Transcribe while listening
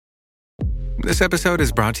This episode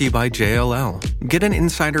is brought to you by JLL. Get an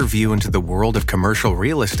insider view into the world of commercial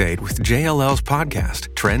real estate with JLL's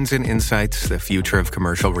podcast, Trends and Insights, the Future of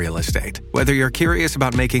Commercial Real Estate. Whether you're curious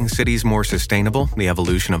about making cities more sustainable, the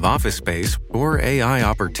evolution of office space, or AI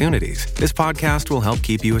opportunities, this podcast will help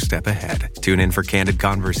keep you a step ahead. Tune in for candid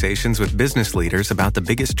conversations with business leaders about the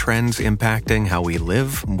biggest trends impacting how we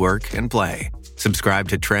live, work, and play. Subscribe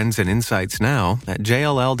to Trends and Insights now at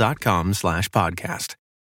jll.com/podcast.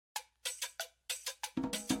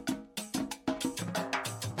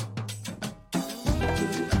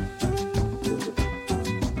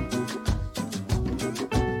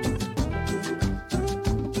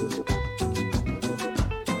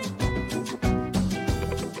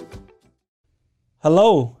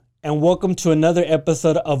 Hello, and welcome to another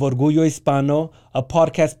episode of Orgullo Hispano, a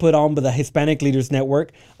podcast put on by the Hispanic Leaders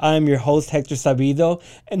Network. I am your host, Hector Sabido,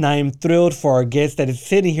 and I am thrilled for our guest that is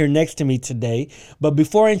sitting here next to me today. But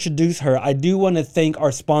before I introduce her, I do want to thank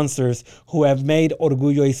our sponsors who have made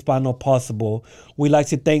Orgullo Hispano possible. We'd like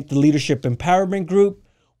to thank the Leadership Empowerment Group,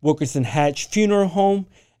 Wilkerson Hatch Funeral Home,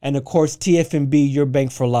 and of course, TFNB, Your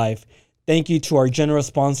Bank for Life. Thank you to our generous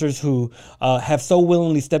sponsors who have so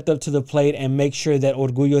willingly stepped up to the plate and make sure that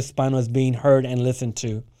Orgullo Hispano is being heard and listened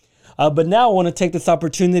to. But now I want to take this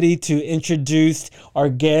opportunity to introduce our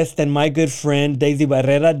guest and my good friend, Daysi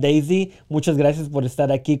Barrera. Daysi, muchas gracias por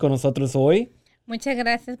estar aquí con nosotros hoy. Muchas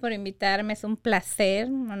gracias por invitarme. Es un placer,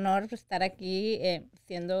 un honor estar aquí,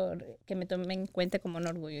 siendo que me tomen en cuenta como un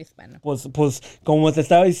orgullo hispano. Pues como te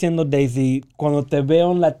estaba diciendo, Daysi, cuando te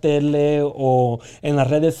veo en la tele o en las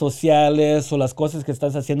redes sociales o las cosas que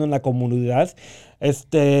estás haciendo en la comunidad,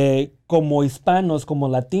 como hispanos, como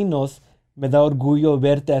latinos, me da orgullo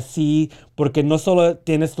verte así, porque no solo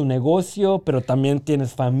tienes tu negocio, pero también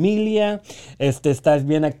tienes familia, estás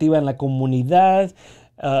bien activa en la comunidad.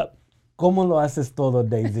 ¿Cómo lo haces todo,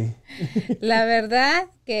 Daysi? La verdad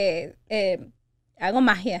que hago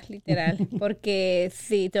magia, literal, porque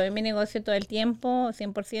sí, tengo mi negocio todo el tiempo,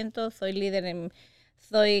 100%, soy líder,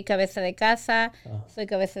 soy cabeza de casa, soy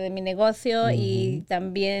cabeza de mi negocio y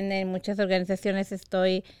también en muchas organizaciones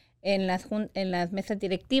estoy en las mesas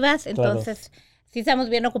directivas, entonces sí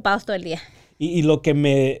estamos bien ocupados todo el día. Y lo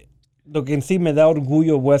que en sí me da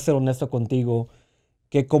orgullo, voy a ser honesto contigo,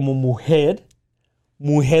 que como mujer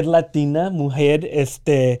latina, mujer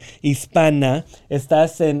hispana,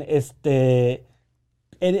 estás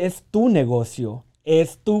es tu negocio,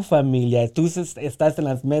 es tu familia, tú estás en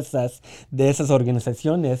las mesas de esas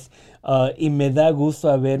organizaciones y me da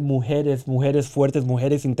gusto ver mujeres fuertes,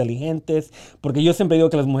 mujeres inteligentes, porque yo siempre digo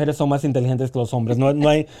que las mujeres son más inteligentes que los hombres, no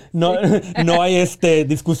hay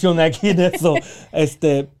discusión aquí de eso,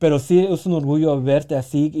 pero sí es un orgullo verte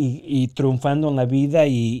así y triunfando en la vida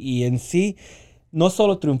y en sí, no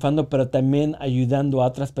solo triunfando, pero también ayudando a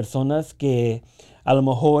otras personas que a lo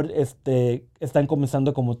mejor están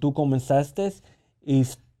comenzando como tú comenzaste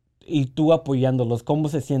y tú apoyándolos. ¿Cómo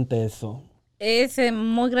se siente eso? Es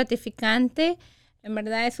muy gratificante. En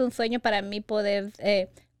verdad es un sueño para mí poder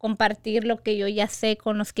compartir lo que yo ya sé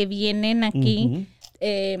con los que vienen aquí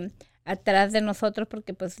atrás de nosotros,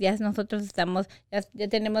 porque pues ya nosotros estamos, ya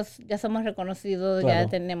somos reconocidos, claro.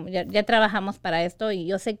 ya trabajamos para esto y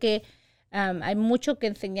yo sé que hay mucho que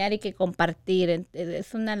enseñar y que compartir.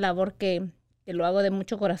 Es una labor que lo hago de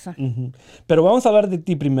mucho corazón. Uh-huh. Pero vamos a hablar de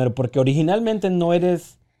ti primero, porque originalmente no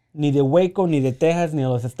eres ni de Waco, ni de Texas, ni de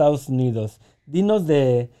los Estados Unidos. Dinos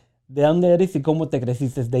de dónde eres y cómo te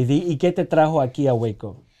creciste, Daysi, y qué te trajo aquí a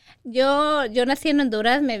Waco. Yo nací en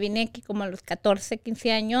Honduras, me vine aquí como a los 14,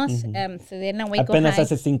 15 años, estudié en la Waco Apenas High.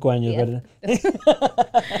 Hace 5 años, ¿verdad?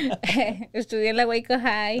 Estudié en la Waco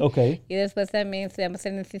High, okay. Y después también estudiamos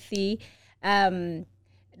en el CC.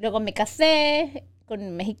 Luego me casé con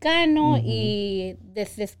un mexicano y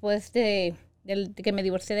después de que me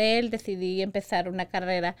divorcié de él, decidí empezar una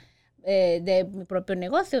carrera de mi propio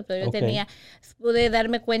negocio, pero yo pude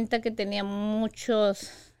darme cuenta que tenía muchos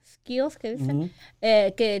skills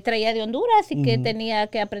que traía de Honduras y que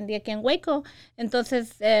aprendí aquí en Waco.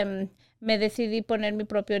 Entonces me decidí poner mi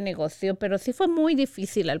propio negocio, pero sí fue muy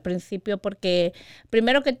difícil al principio porque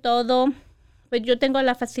primero que todo, pues yo tengo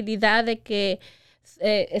la facilidad de que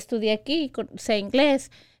estudié aquí, sé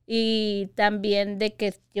inglés y también de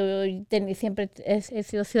que yo siempre he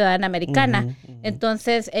sido ciudadana americana.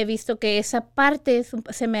 Entonces he visto que esa parte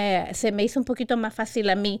se me hizo un poquito más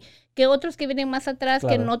fácil a mí que otros que vienen más atrás,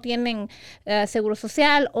 claro, que no tienen seguro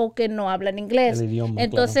social o que no hablan inglés. El idioma,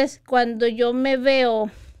 entonces, cuando yo me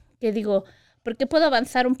veo que digo, ¿por qué puedo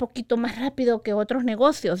avanzar un poquito más rápido que otros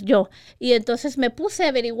negocios yo? Y entonces me puse a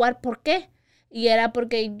averiguar por qué. Y era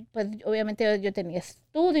porque, pues, obviamente yo tenía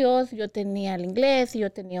estudios, yo tenía el inglés y yo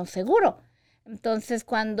tenía un seguro. Entonces,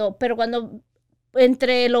 pero cuando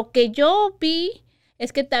entre lo que yo vi,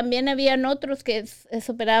 es que también habían otros que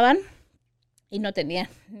se operaban y no tenían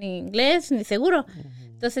ni inglés ni seguro.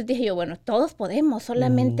 Entonces dije yo, bueno, todos podemos,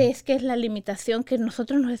 solamente es que es la limitación que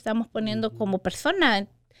nosotros nos estamos poniendo como persona.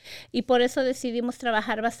 Y por eso decidimos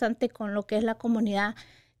trabajar bastante con lo que es la comunidad,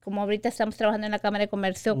 como ahorita estamos trabajando en la Cámara de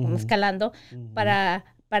Comercio, como escalando, para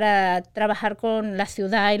trabajar con la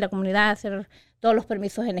ciudad y la comunidad, hacer todos los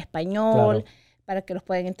permisos en español, para que los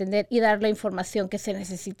puedan entender y dar la información que se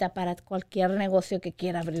necesita para cualquier negocio que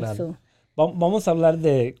quiera abrir su... Vamos a hablar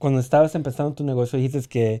de cuando estabas empezando tu negocio, dices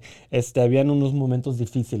que habían unos momentos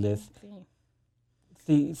difíciles.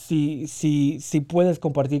 Si puedes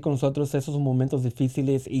compartir con nosotros esos momentos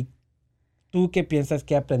difíciles y tú qué piensas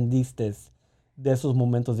que aprendiste de esos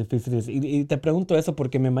momentos difíciles. Y te pregunto eso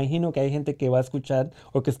porque me imagino que hay gente que va a escuchar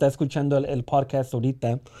o que está escuchando el podcast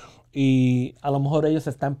ahorita y a lo mejor ellos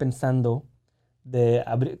están pensando de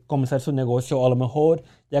comenzar su negocio, o a lo mejor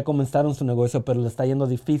ya comenzaron su negocio, pero le está yendo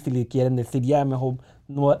difícil y quieren decir, ya mejor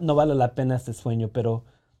no vale la pena este sueño. Pero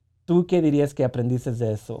 ¿tú qué dirías que aprendiste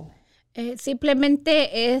de eso?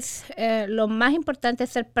 Simplemente lo más importante es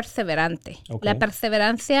ser perseverante. La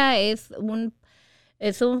perseverancia es un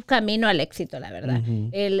camino al éxito, la verdad.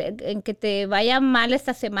 En que te vaya mal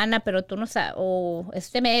esta semana, pero tú no sabes, o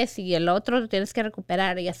este mes y el otro lo tienes que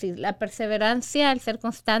recuperar y así. La perseverancia, el ser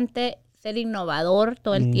constante, ser innovador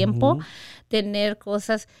todo el tiempo, tener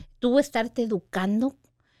cosas, tú estarte educando.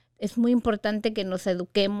 Es muy importante que nos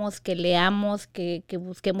eduquemos, que leamos, que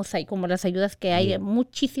busquemos ahí como las ayudas que hay,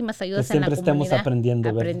 muchísimas ayudas en la comunidad. Siempre estamos aprendiendo.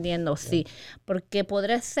 Aprendiendo, sí. Porque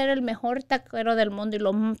podrás ser el mejor taquero del mundo y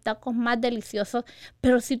los tacos más deliciosos,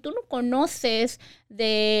 pero si tú no conoces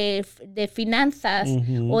de finanzas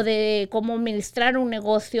o de cómo administrar un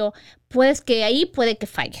negocio, puede que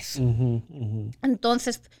falles.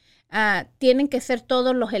 Entonces, tienen que ser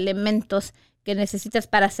todos los elementos que necesitas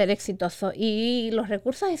para ser exitoso. Y los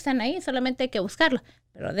recursos están ahí, solamente hay que buscarlos.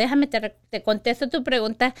 Pero déjame, te contesto tu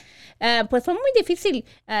pregunta. Pues fue muy difícil.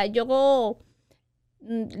 La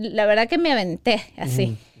verdad que me aventé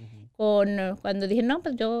así. Cuando dije, no,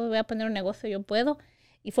 pues yo voy a poner un negocio, yo puedo.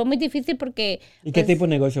 Y fue muy difícil porque... ¿Y qué tipo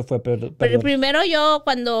de negocio fue? Perdón. Primero yo,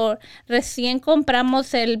 cuando recién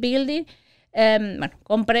compramos el building,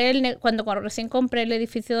 cuando recién compré el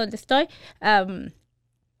edificio donde estoy,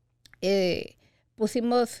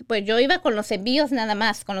 pusimos, pues yo iba con los envíos nada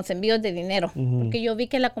más, con los envíos de dinero, porque yo vi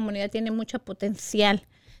que la comunidad tiene mucho potencial.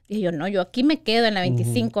 Dije yo, no, yo aquí me quedo en la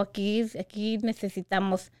 25, aquí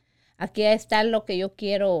necesitamos, aquí está lo que yo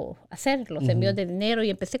quiero hacer, los envíos de dinero, y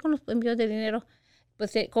empecé con los envíos de dinero.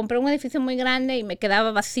 Pues compré un edificio muy grande y me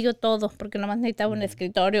quedaba vacío todo, porque nomás necesitaba un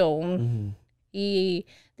escritorio, y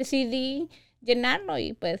decidí llenarlo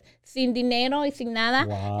y pues sin dinero y sin nada,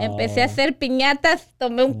 empecé a hacer piñatas,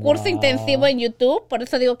 tomé un curso intensivo en YouTube, por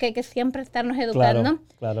eso digo que hay que siempre estarnos educando.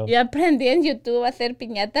 Claro. Yo aprendí en YouTube a hacer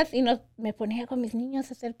piñatas y me ponía con mis niños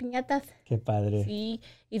a hacer piñatas. Qué padre. Sí,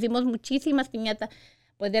 hicimos muchísimas piñatas.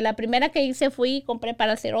 Pues de la primera que hice compré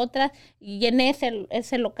para hacer otras y llené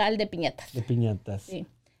ese local de piñatas. De piñatas. Sí.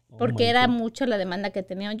 Porque era mucho la demanda que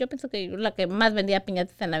tenían. Yo pienso que yo la que más vendía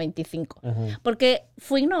piñatas en la 25. Porque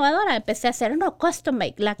fui innovadora. Empecé a hacer, custom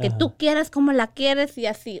make. La que tú quieras, como la quieres y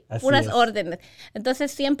así puras órdenes.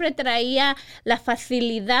 Entonces siempre traía la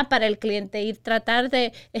facilidad para el cliente y tratar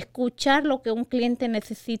de escuchar lo que un cliente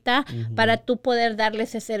necesita para tú poder darle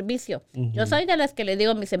ese servicio. Yo soy de las que le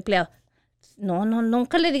digo a mis empleados, no,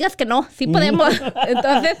 nunca le digas que no, sí podemos.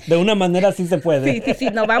 Entonces, de una manera sí se puede. Sí,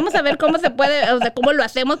 no, vamos a ver cómo se puede, o sea, cómo lo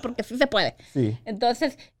hacemos, porque sí se puede. Sí.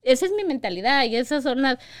 Entonces, esa es mi mentalidad y esas son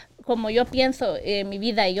como yo pienso en mi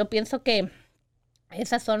vida, y yo pienso que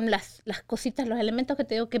esas son las cositas, los elementos que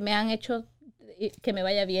te digo que me han hecho que me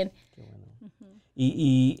vaya bien. Qué bueno.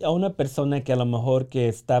 Y a una persona que a lo mejor que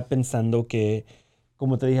está pensando que,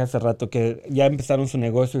 como te dije hace rato, que ya empezaron su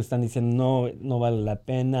negocio y están diciendo no vale la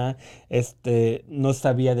pena, no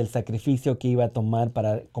sabía del sacrificio que iba a tomar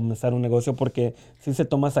para comenzar un negocio, porque sí se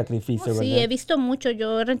toma sacrificio, ¿verdad? Sí, he visto mucho,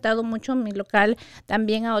 yo he rentado mucho mi local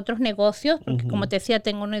también a otros negocios, porque como te decía,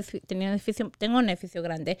 tengo un edificio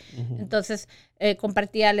grande, entonces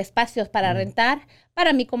compartía el espacio para rentar,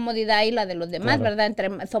 para mi comodidad y la de los demás, ¿verdad?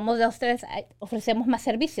 Somos 2, 3, ofrecemos más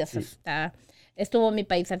servicios, sí. Estuvo Mi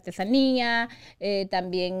País Artesanía,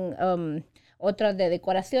 también otros de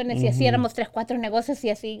decoraciones, y así éramos 3, 4 negocios, y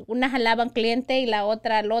así una jalaba un cliente y la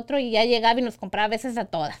otra al otro, y ya llegaba y nos compraba a veces a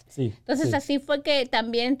todas. Sí, entonces así fue que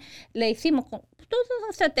también le hicimos todas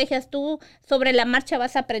esas estrategias. Tú sobre la marcha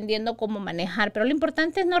vas aprendiendo cómo manejar, pero lo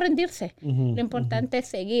importante es no rendirse, lo importante es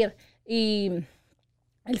seguir. Y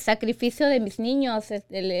el sacrificio de mis niños,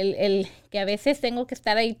 el que a veces tengo que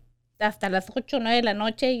estar ahí hasta las 8 o 9 de la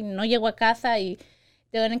noche y no llego a casa y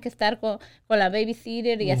tienen que estar con la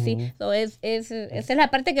babysitter y así. So, esa es la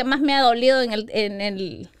parte que más me ha dolido en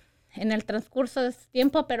el transcurso de este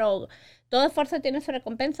tiempo, pero todo esfuerzo tiene su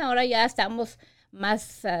recompensa. Ahora ya estamos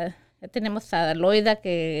más, ya tenemos a Loida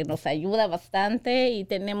que nos ayuda bastante y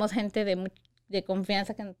tenemos gente de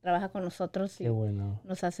confianza que trabaja con nosotros y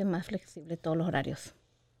nos hace más flexible todos los horarios.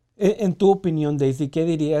 En tu opinión, Daysi, ¿qué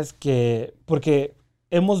dirías que, porque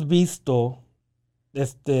hemos visto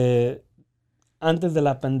antes de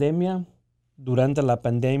la pandemia, durante la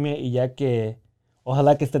pandemia y ya que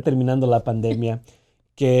ojalá que esté terminando la pandemia,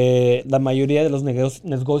 que la mayoría de los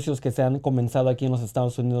negocios que se han comenzado aquí en los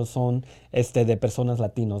Estados Unidos son de personas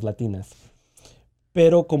latinas.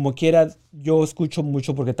 Pero como quiera, yo escucho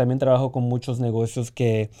mucho porque también trabajo con muchos negocios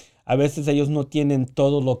que a veces ellos no tienen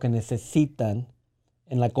todo lo que necesitan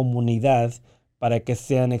en la comunidad para que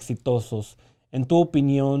sean exitosos. En tu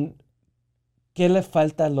opinión, ¿qué le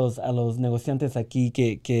falta a los negociantes aquí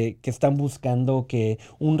que están buscando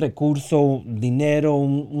un recurso, dinero,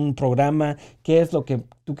 un programa? ¿Qué es lo que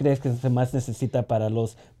tú crees que se más necesita para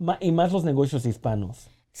y más los negocios hispanos?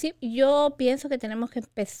 Sí, yo pienso que tenemos que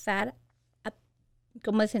empezar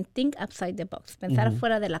como dicen, think outside the box, pensar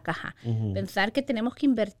fuera de la caja, pensar que tenemos que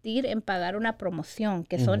invertir en pagar una promoción,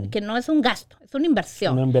 que no es un gasto, es una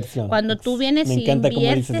inversión. Una inversión. Cuando tú vienes Me y encanta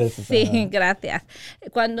inviertes, cómo dices eso. sí, gracias.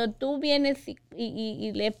 Cuando tú vienes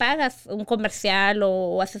y le pagas un comercial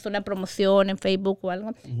o haces una promoción en Facebook o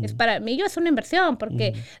algo, para mí es una inversión,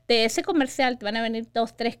 porque de ese comercial te van a venir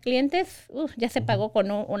 2, 3 clientes, ya se pagó con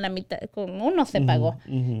una mitad, con uno se pagó.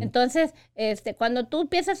 Entonces, cuando tú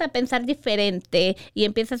empiezas a pensar diferente y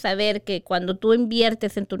empiezas a ver que cuando tú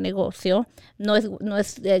inviertes en tu negocio, no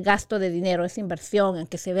es gasto de dinero, es inversión, en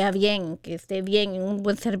que se vea bien, en que esté bien, en un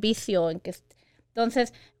buen servicio,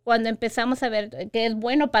 entonces, cuando empezamos a ver que es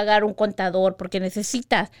bueno pagar un contador porque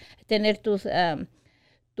necesitas tener tus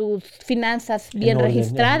finanzas bien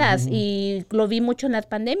registradas, y lo vi mucho en la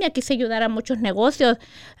pandemia, quise ayudar a muchos negocios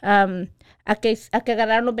a que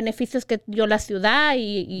agarraran los beneficios que dio la ciudad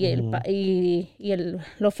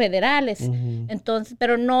los federales. Entonces,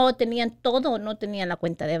 pero no tenían todo, no tenían la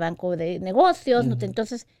cuenta de banco de negocios.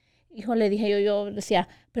 Entonces, le dije yo decía,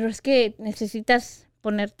 pero es que necesitas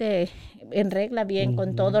ponerte en regla bien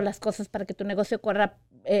con todas las cosas para que tu negocio corra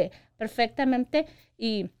perfectamente,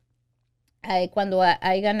 y cuando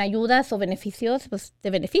hayan ayudas o beneficios, pues te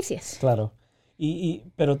beneficies. Claro.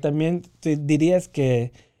 Pero también te dirías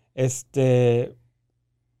que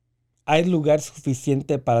hay lugar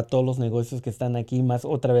suficiente para todos los negocios que están aquí, más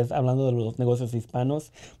otra vez hablando de los negocios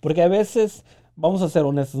hispanos, porque a veces, vamos a ser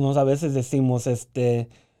honestos, ¿no? A veces decimos,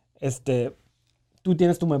 tú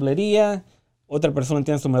tienes tu mueblería, otra persona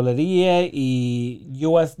tiene su mueblería y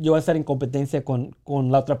yo voy a estar en competencia con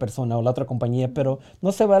la otra persona o la otra compañía, pero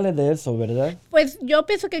no se vale de eso, ¿verdad? Pues yo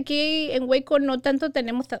pienso que aquí en Waco no tanto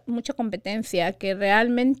tenemos mucha competencia, que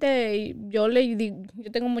realmente yo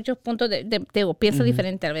tengo muchos puntos pienso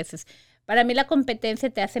diferente a veces. Para mí la competencia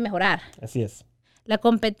te hace mejorar. Así es. La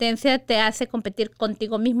competencia te hace competir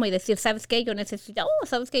contigo mismo y decir, ¿sabes qué? Yo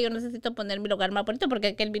necesito poner mi lugar más bonito porque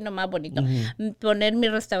aquel vino más bonito. Poner mi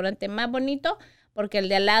restaurante más bonito porque el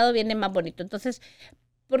de al lado viene más bonito. Entonces,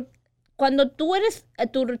 cuando tú eres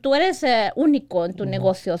único en tu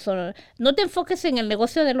negocio, no te enfoques en el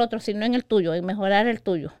negocio del otro, sino en el tuyo, en mejorar el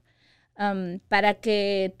tuyo. Para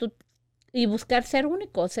que tú... Y buscar ser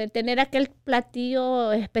único, tener aquel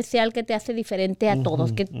platillo especial que te hace diferente a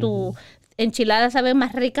todos, que tu enchilada sabe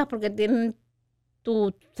más rica porque tienen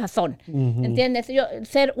tu sazón, ¿entiendes?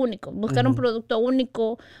 Ser único, buscar un producto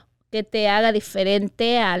único que te haga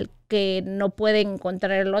diferente al que no puede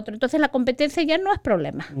encontrar el otro. Entonces la competencia ya no es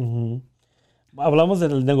problema. Hablamos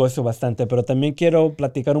del negocio bastante, pero también quiero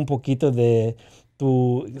platicar un poquito de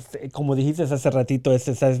como dijiste hace ratito,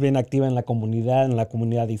 estás bien activa en la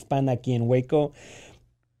comunidad hispana aquí en Waco.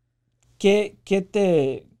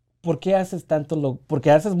 ¿Por qué haces tanto?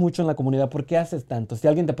 Porque haces mucho en la comunidad, ¿por qué haces tanto? Si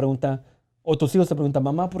alguien te pregunta, o tus hijos te preguntan,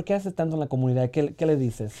 mamá, ¿por qué haces tanto en la comunidad? ¿Qué le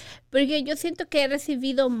dices? Porque yo siento que he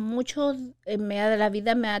recibido mucho en medio de la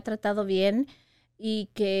vida, me ha tratado bien, y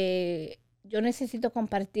que yo necesito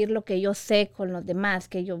compartir lo que yo sé con los demás,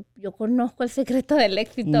 que yo conozco el secreto del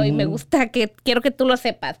éxito y me gusta, quiero que tú lo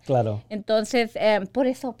sepas. Claro. Entonces, por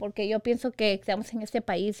eso, porque yo pienso que estamos en este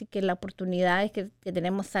país y que la oportunidad que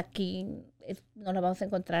tenemos aquí no la vamos a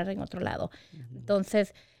encontrar en otro lado.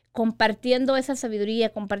 Entonces, compartiendo esa sabiduría,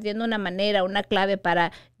 compartiendo una manera, una clave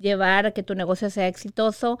para llevar a que tu negocio sea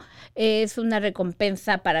exitoso, es una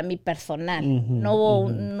recompensa para mí personal.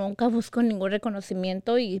 Nunca busco ningún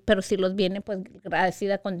reconocimiento, pero si los viene, pues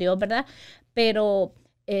agradecida con Dios, ¿verdad? Pero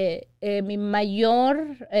mi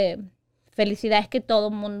mayor felicidad es que todo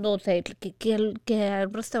el mundo, que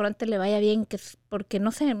al restaurante le vaya bien, porque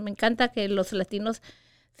no sé, me encanta que los latinos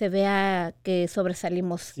se vea que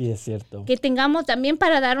sobresalimos. Sí, es cierto. Que tengamos también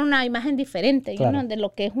para dar una imagen diferente, Claro. de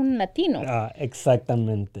lo que es un latino.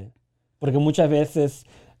 Exactamente. Porque muchas veces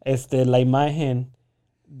la imagen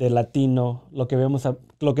de latino, lo que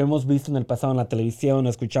hemos visto en el pasado en la televisión,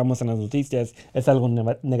 escuchamos en las noticias, es algo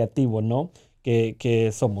negativo, ¿no?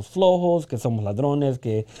 Que somos flojos, que somos ladrones,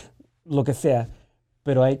 que lo que sea.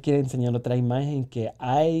 Pero hay que enseñar otra imagen, que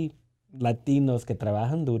hay latinos que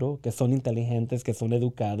trabajan duro, que son inteligentes, que son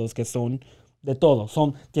educados, que son de todo.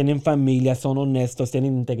 Tienen familia, son honestos,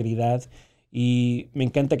 tienen integridad. Y me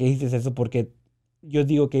encanta que dices eso, porque yo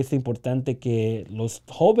digo que es importante que los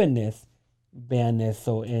jóvenes vean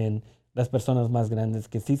eso en las personas más grandes,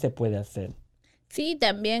 que sí se puede hacer. Sí,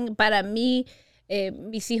 también para mí,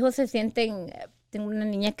 mis hijos se sienten... Tengo una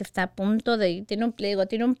niña que está a punto de... Tiene un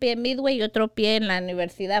pie en Midway y otro pie en la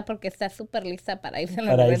universidad, porque está súper lista para irse a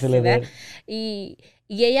la universidad. Y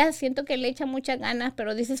ella, siento que le echa muchas ganas,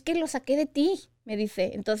 pero dice, es que lo saqué de ti, me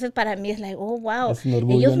dice. Entonces, para mí es like, oh, wow,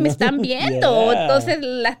 orgullo, ellos me están viendo. Yeah. Entonces,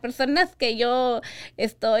 las personas que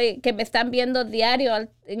me están viendo diario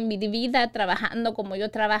en mi vida, trabajando como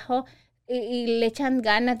yo trabajo, y le echan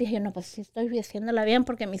ganas. Dije, no, pues sí estoy haciéndola bien,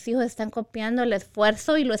 porque mis hijos están copiando el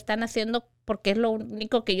esfuerzo y lo están haciendo porque es lo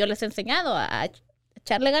único que yo les he enseñado, a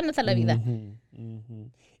echarle ganas a la vida.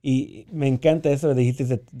 Y me encanta eso que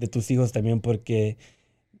dijiste de tus hijos también, porque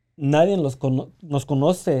nadie nos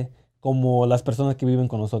conoce como las personas que viven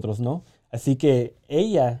con nosotros, ¿no? Así que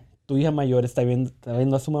ella, tu hija mayor, está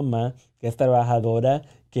viendo a su mamá, que es trabajadora,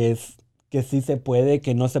 que sí se puede,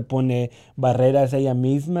 que no se pone barreras ella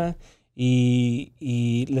misma,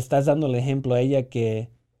 y le estás dando el ejemplo a ella que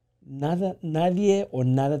nadie o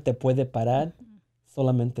nada te puede parar,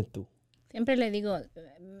 solamente tú. Siempre le digo,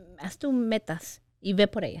 haz tus metas y ve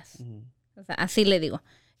por ellas. O sea, así le digo.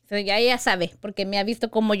 O sea, ya ella sabe, porque me ha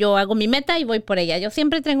visto cómo yo hago mi meta y voy por ella. Yo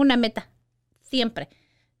siempre tengo una meta, siempre.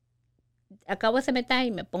 Acabo esa meta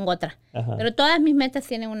y me pongo otra. Ajá. Pero todas mis metas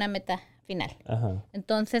tienen una meta final. Ajá.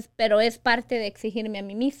 Entonces, pero es parte de exigirme a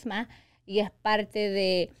mí misma y es parte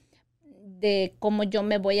de cómo yo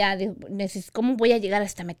cómo voy a llegar a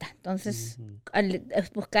esta meta. Entonces, al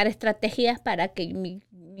buscar estrategias para que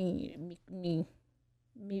mi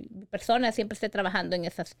persona siempre esté trabajando en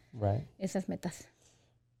esas metas.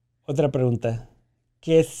 Otra pregunta.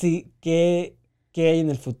 ¿Qué hay en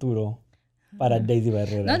el futuro para Daysi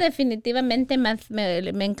Barrera? No, definitivamente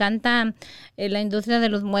me encanta la industria de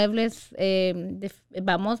los muebles.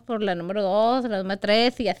 Vamos por la número 2, la número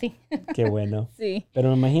 3 y así. Qué bueno. Sí. Pero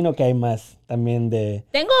me imagino que hay más también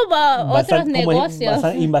Tengo otros negocios.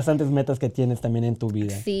 Y bastantes metas que tienes también en tu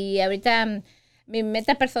vida. Sí, ahorita mi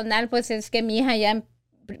meta personal pues es que mi hija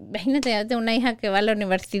imagínate, ya tengo una hija que va a la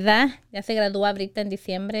universidad, ya se gradúa ahorita en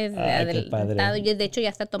diciembre. Qué padre. Y de hecho ya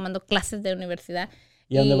está tomando clases de universidad.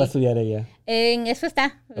 ¿Y dónde va a estudiar ella? En eso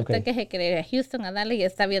está. Okay. Usted que se quiere ir a Houston a darle y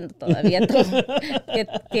está viendo todavía todo.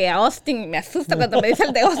 que a Austin, me asusta cuando me dice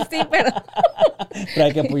el de Austin, pero... Pero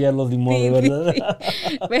hay que apoyarlos de modo, ¿verdad?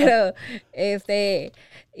 Sí. Pero,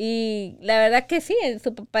 y la verdad que sí,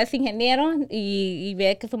 su papá es ingeniero y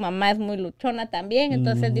ve que su mamá es muy luchona también.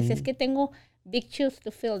 Entonces dice, es que tengo big shoes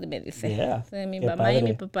to fill, me dice. Yeah, mi mamá padre. Y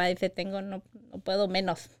mi papá dice, no puedo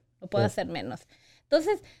menos, no puedo hacer menos.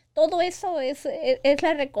 Entonces, todo eso es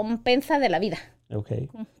la recompensa de la vida. Okay.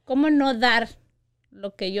 ¿Cómo no dar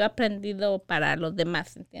lo que yo he aprendido para los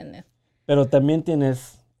demás, entiendes? Pero también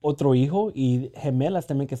tienes otro hijo y gemelas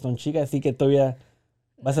también que son chicas, así que todavía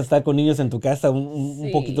vas a estar con niños en tu casa un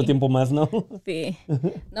poquito tiempo más, ¿no? Sí.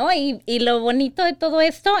 No, y lo bonito de todo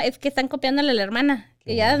esto es que están copiándole a la hermana,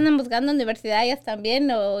 que ya andan buscando universidad ellas también,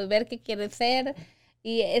 o ver qué quieren ser.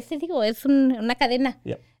 Y es una cadena.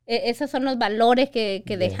 Yep. Esos son los valores que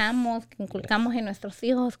dejamos, que inculcamos en nuestros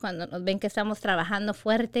hijos cuando nos ven que estamos trabajando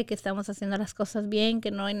fuerte, que estamos haciendo las cosas bien,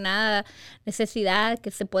 que no hay nada necesidad,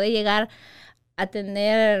 que se puede llegar a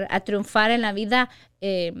triunfar en la vida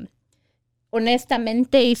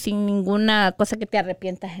honestamente y sin ninguna cosa que te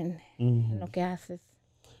arrepientas en lo que haces.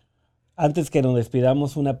 Antes que nos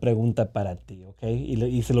despidamos, una pregunta para ti, ¿ok?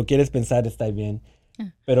 Y si lo quieres pensar, está bien.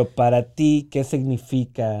 Pero para ti, ¿qué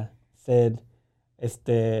significa ser...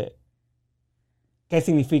 ¿Qué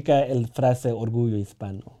significa el frase orgullo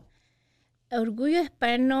hispano? Orgullo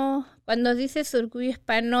hispano, cuando dices orgullo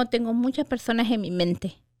hispano, tengo muchas personas en mi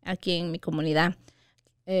mente aquí en mi comunidad.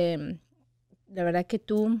 La verdad que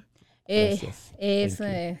tú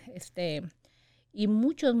y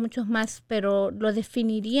muchos más, pero lo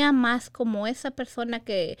definiría más como esa persona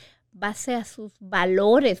que base a sus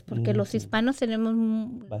valores, porque los hispanos tenemos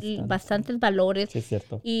bastantes valores. Sí, es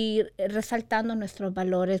cierto. Y resaltando nuestros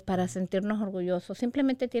valores para sentirnos orgullosos.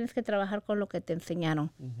 Simplemente tienes que trabajar con lo que te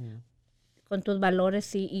enseñaron. Con tus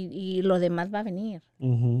valores y lo demás va a venir.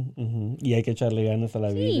 Y hay que echarle ganas a la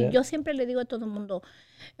vida. Sí, yo siempre le digo a todo el mundo,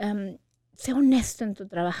 sé honesto en tu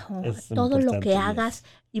trabajo. Es todo lo que importante, hagas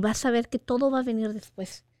y vas a ver que todo va a venir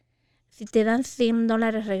después. Si te dan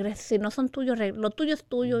 $100, regresa. Si no son tuyos, lo tuyo es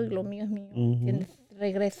tuyo y lo mío es mío.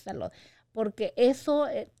 Regrésalo. Porque eso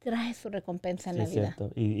trae su recompensa en la vida.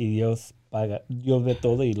 Cierto. Y Dios paga. Dios ve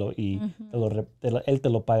todo y Él te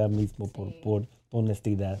lo paga mismo por tu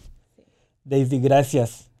honestidad. Sí. Daysi,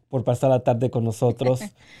 gracias por pasar la tarde con nosotros.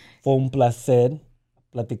 Fue un placer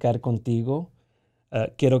platicar contigo.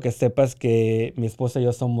 Quiero que sepas que mi esposa y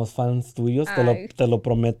yo somos fans tuyos, te lo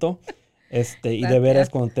prometo. Y de veras,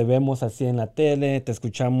 cuando te vemos así en la tele,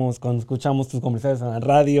 cuando escuchamos tus comerciales en la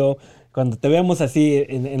radio, cuando te vemos así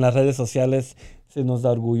en las redes sociales, se nos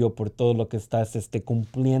da orgullo por todo lo que estás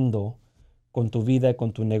cumpliendo con tu vida,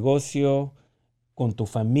 con tu negocio, con tu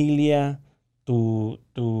familia, tus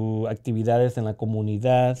actividades en la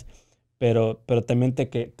comunidad. Pero también te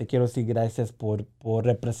quiero decir gracias por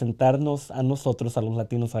representarnos a nosotros, a los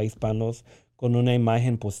latinos, a hispanos, con una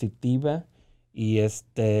imagen positiva y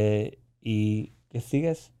que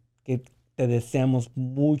sigas, que te deseamos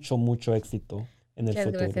mucho éxito en el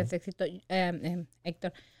futuro. Muchas gracias, éxito.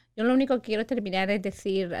 Héctor, yo lo único que quiero terminar es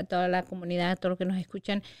decir a toda la comunidad, a todos los que nos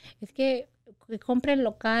escuchan, es que compren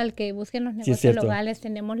local, que busquen los negocios locales.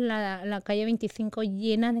 Tenemos la calle 25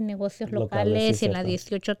 llena de negocios locales y en la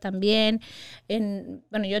 18 también.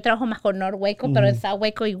 Bueno, yo trabajo más con North Waco, pero en South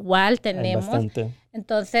Waco igual tenemos.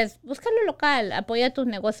 Entonces, búscalo local, apoya tus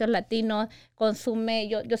negocios latinos, consume.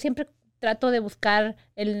 Yo siempre trato de buscar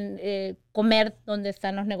comer donde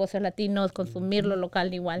están los negocios latinos, consumir lo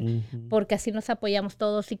local igual, porque así nos apoyamos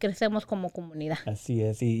todos y crecemos como comunidad. Así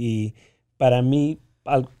es, y para mí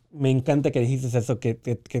me encanta que dijiste eso, que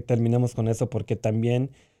terminemos con eso, porque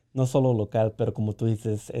también no solo local, pero como tú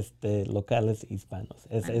dices, locales hispanos.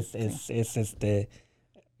 Es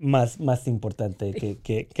más importante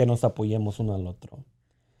que nos apoyemos uno al otro.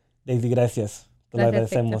 Daysi, gracias. Te lo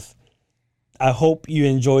agradecemos. I hope you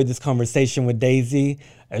enjoyed this conversation with Daysi.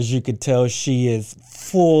 As you could tell, she is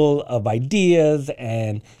full of ideas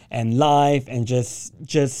and life and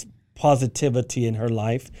just positivity in her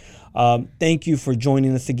life. Thank you for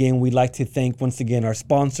joining us again. We'd like to thank once again our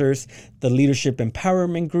sponsors, the Leadership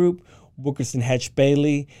Empowerment Group, Wilkerson Hatch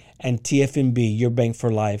Bailey, and TFNB, Your Bank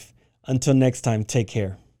for Life. Until next time, take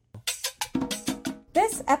care.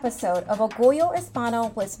 This episode of Orgullo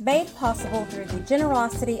Hispano was made possible through the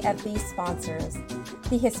generosity of these sponsors.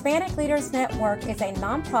 The Hispanic Leaders Network is a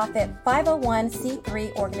nonprofit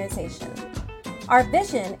 501c3 organization. Our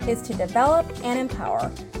vision is to develop and empower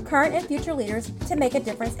current and future leaders to make a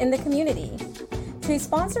difference in the community. To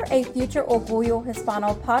sponsor a future Orgullo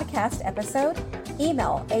Hispano podcast episode,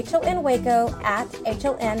 email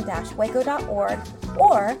hlnwaco@hln-waco.org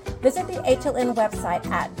or visit the HLN website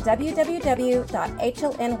at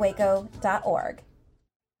www.hlnwaco.org.